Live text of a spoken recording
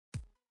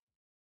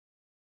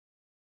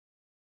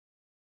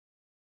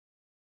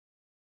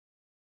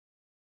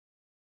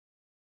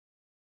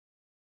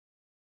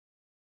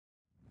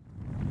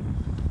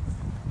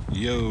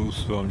Yo,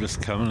 so I'm just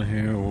coming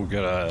here. We'll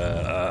get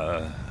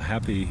a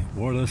happy,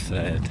 what is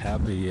that?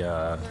 Happy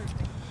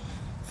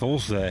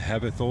Thursday.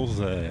 Happy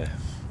Thursday.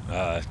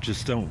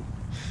 Just don't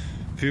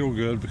feel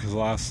good because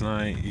last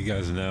night, you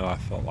guys know, I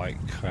felt like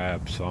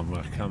crap. So I'm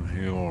going to come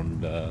here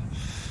and I'm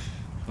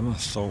going to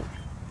start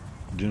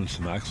doing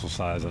some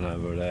exercising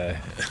every day.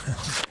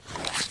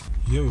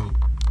 Yo,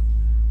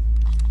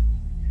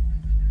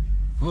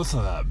 listen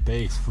to that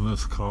bass from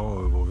this car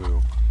over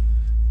here.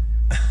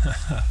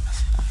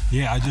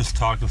 Yeah, I just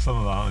talked to some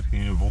of the Huntington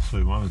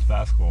University women's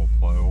basketball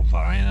players.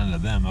 I ran into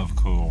them, of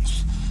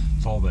course.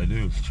 That's all they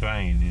do is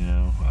train, you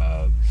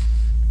know,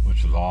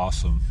 which is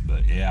awesome.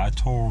 But yeah, I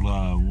told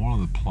one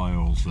of the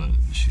players that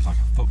she's like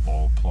a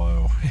football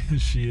player.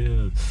 She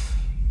is.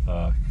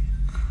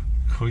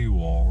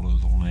 Clewald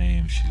is her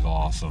name. She's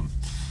awesome.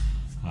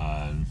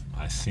 And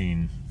I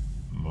seen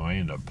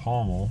Miranda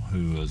Palmer,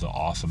 who is an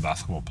awesome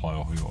basketball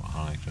player here at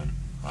Huntington.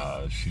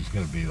 She's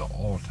going to be the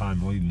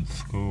all-time leading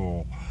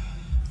scorer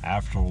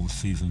after the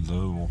season's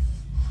over.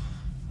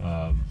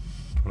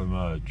 Pretty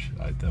much.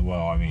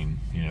 Well, I mean,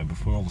 you know,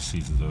 before the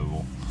season's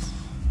over.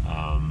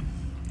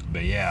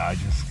 But yeah, I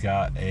just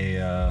got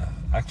a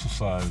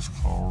exercise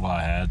card.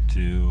 I had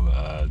to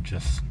I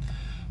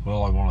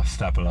want to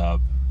step it up.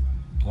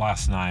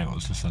 Last night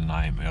was just a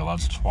nightmare.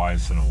 That's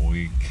twice in a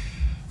week.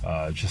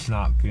 Just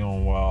not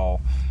feeling well.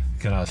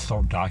 Gonna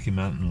start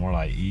documenting what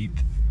I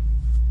eat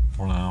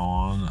from now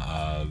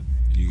on.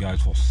 You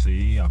guys will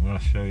see. I'm going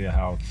to show you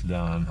how it's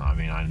done. I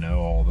mean, I know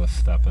all this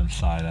stuff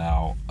inside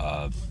out.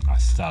 I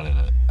studied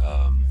it.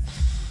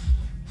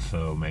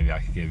 So maybe I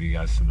could give you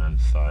guys some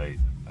insight.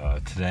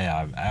 Today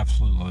I've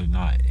absolutely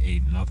not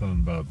ate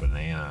nothing but a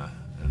banana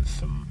and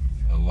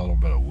a little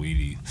bit of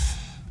Wheaties.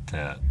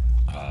 That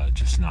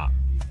just not.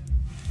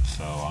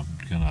 So I'm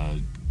going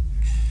to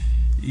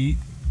eat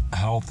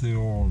healthier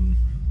and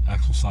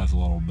exercise a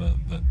little bit.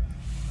 But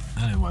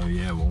anyway,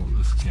 yeah, we're at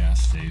this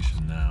gas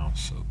station now,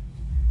 so.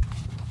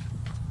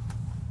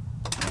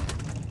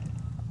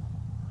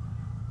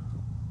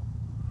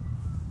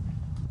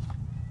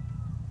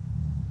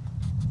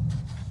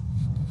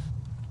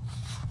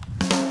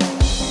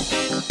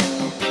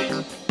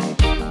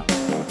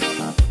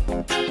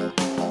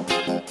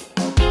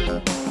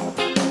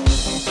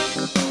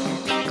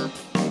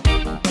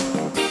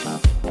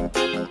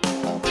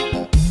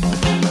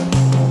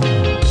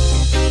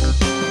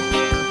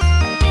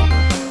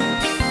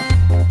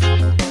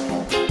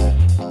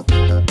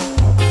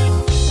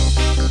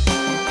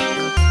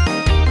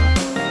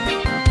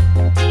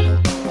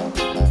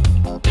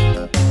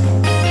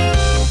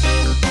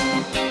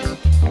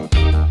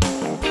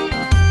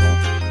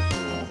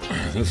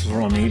 This is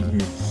what I'm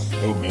eating,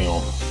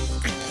 oatmeal.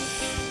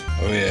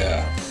 Oh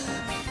yeah.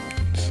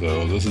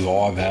 So this is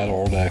all I've had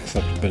all day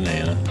except a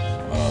banana.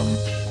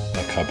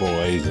 A couple of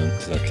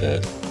raisins, that's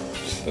it.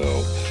 So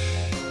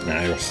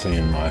now you're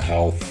seeing my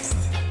health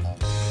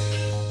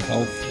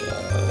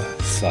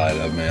side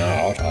of me.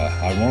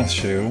 I want to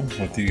share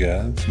with you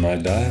guys my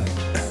diet.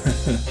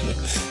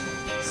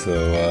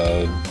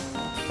 So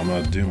I'm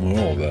going to do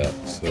more of that.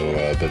 So,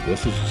 but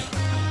this is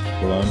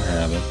what I'm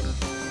having.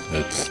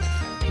 It's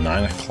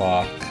 9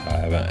 o'clock. I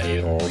haven't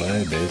ate all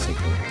day,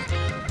 basically.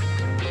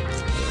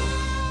 So,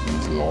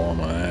 this is all I'm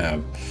gonna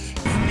have.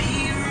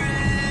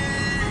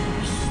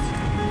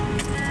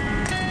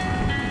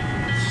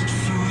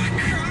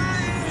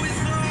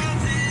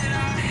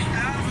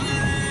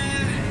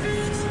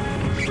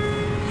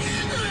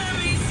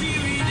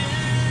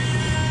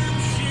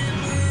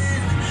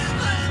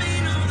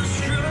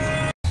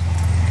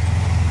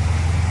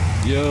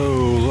 Yo,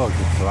 look,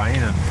 it's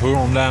raining.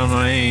 Pouring down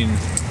rain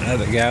at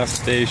the gas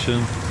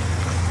station.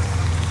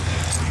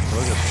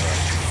 Look at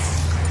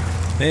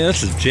that. Hey,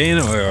 this is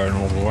January and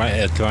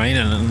it's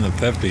raining in the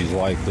 50s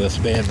like this.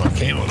 Man, my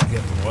camera's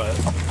getting wet.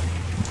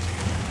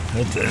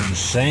 It's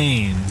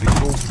insane,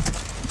 people.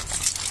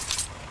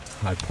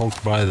 I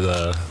poked by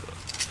the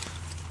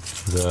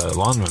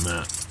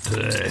laundromat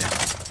today.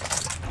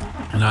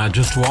 And I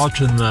just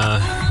watching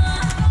the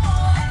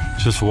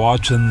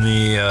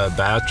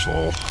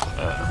Bachelor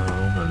at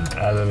home and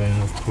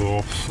editing, of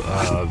course.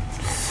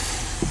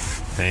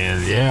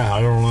 And yeah, I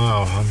don't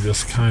know. I'm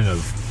just kind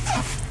of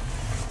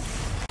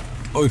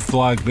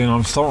reflecting.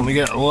 I'm starting to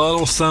get a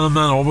little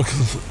sentimental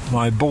because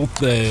my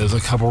birthday is a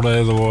couple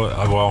days away.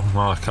 Well,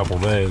 not a couple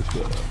days,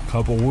 but a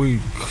couple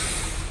weeks.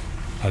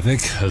 I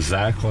think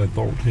exactly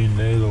 13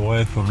 days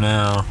away from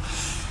now.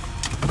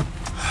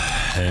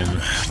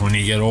 And when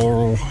you get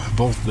older,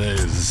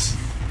 birthdays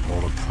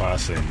are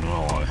depressing,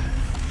 really.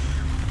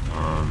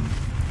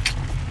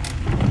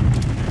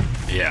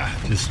 Yeah,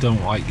 just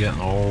don't like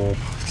getting old.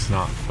 It's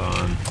not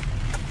fun.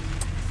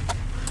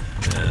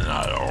 And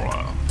I don't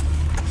know.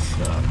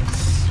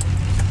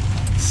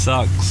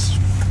 Sucks.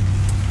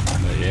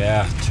 But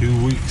yeah,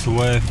 2 weeks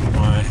away from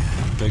my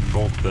big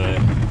birthday.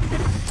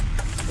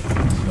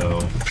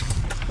 So,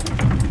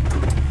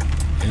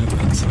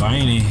 yeah, it's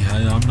rainy.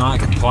 I'm not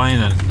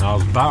complaining. I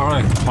was about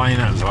ready to complain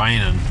it was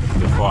raining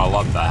before I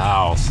left the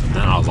house. And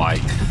then I was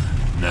like,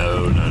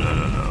 no.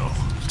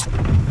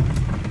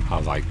 I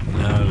was like,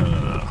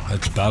 no,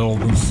 it's better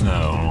than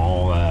snow and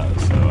all that.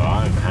 So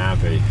I'm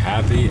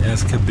happy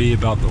as could be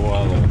about the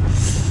weather.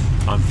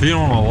 I'm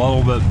feeling a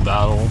little bit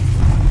better,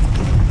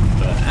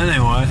 but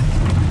anyway.